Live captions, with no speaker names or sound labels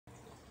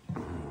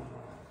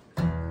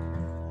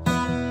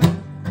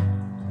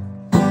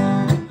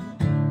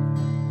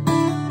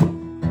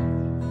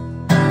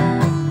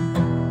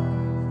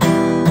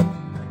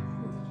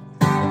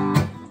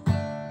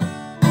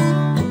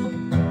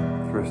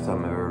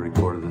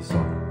recorded this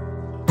song.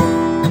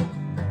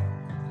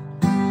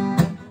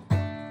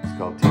 It's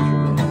called Teacher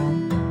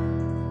Man.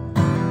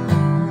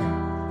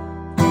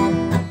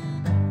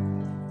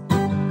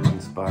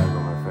 Inspired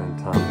by my friend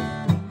Tommy.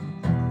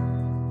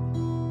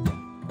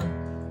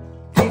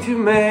 Teacher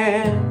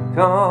man,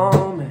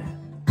 come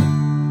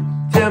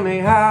and tell me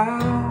how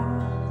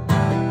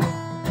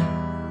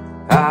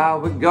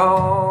we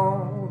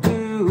going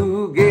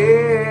to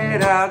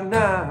get out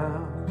now.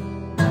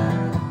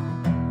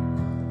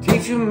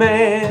 Teacher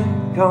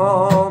man,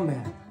 come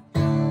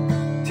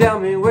and tell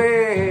me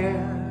where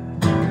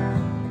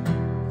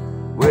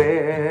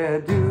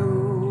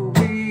do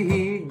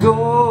we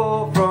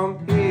go from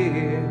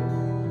here?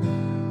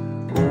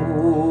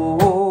 Oh,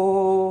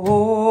 oh,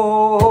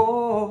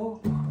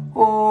 oh,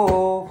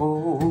 oh,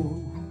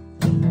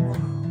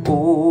 oh,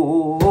 oh,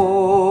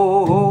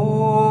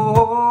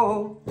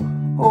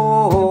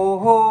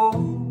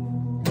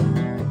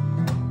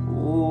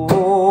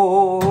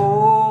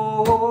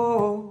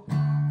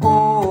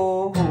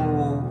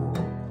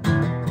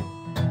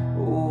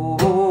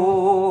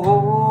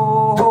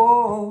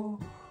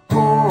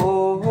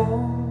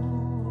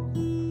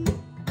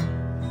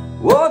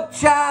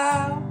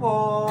 child,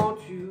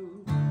 won't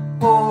you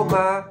hold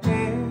my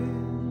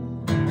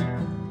hand,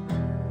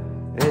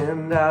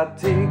 and I'll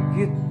take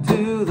you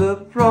to the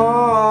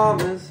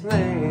promised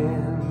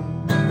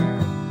land.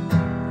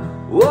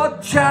 Oh,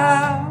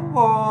 child,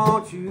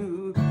 won't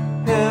you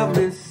help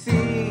me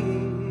see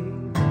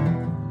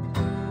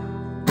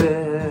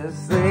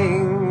best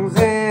things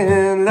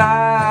in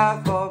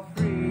life are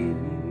free?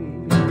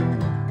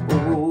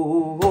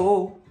 Oh,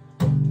 oh.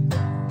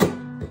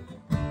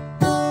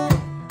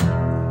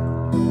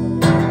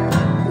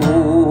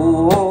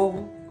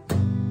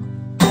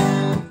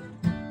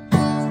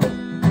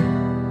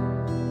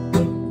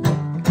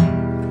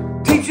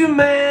 Teacher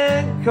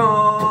man,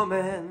 come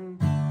and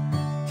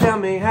tell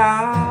me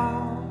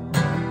how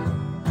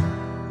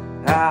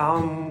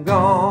I'm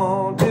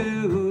going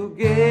to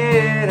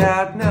get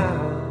out now.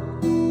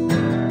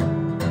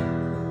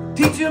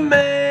 Teacher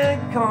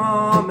man,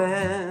 come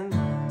and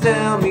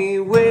tell me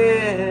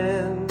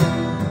when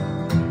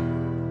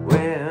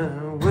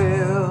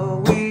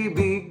will we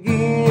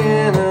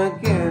begin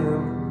again?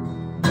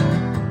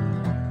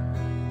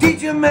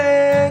 Teacher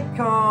man,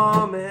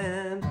 come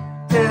and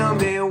tell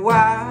me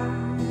why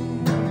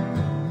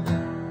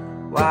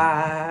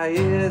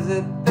is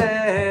it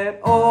that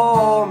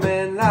all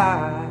men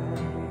lie?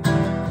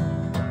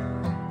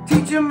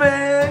 Teacher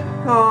man,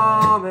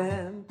 come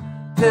and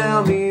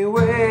tell me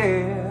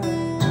where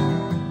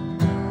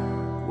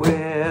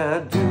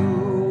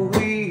do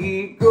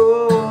we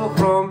go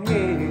from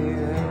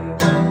here?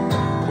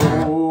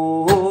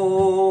 Oh,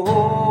 oh,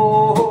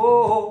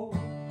 oh,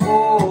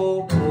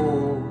 oh,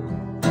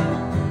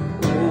 oh,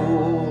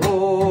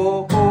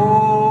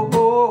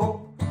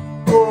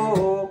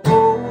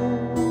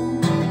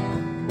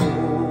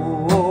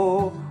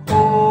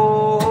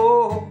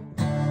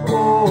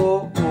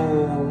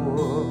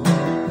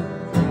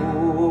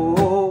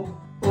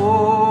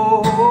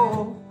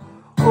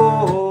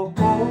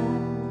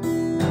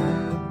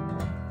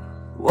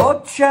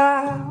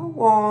 child,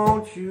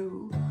 won't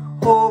you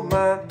hold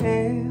my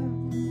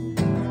hand,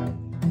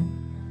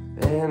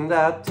 and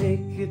I'll take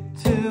you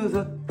to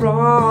the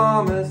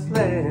promised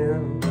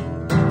land.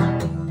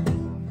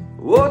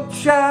 Oh,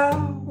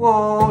 child,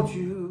 won't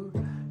you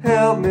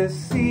help me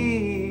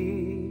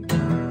see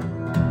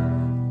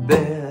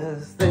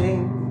best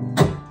thing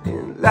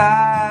in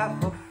life?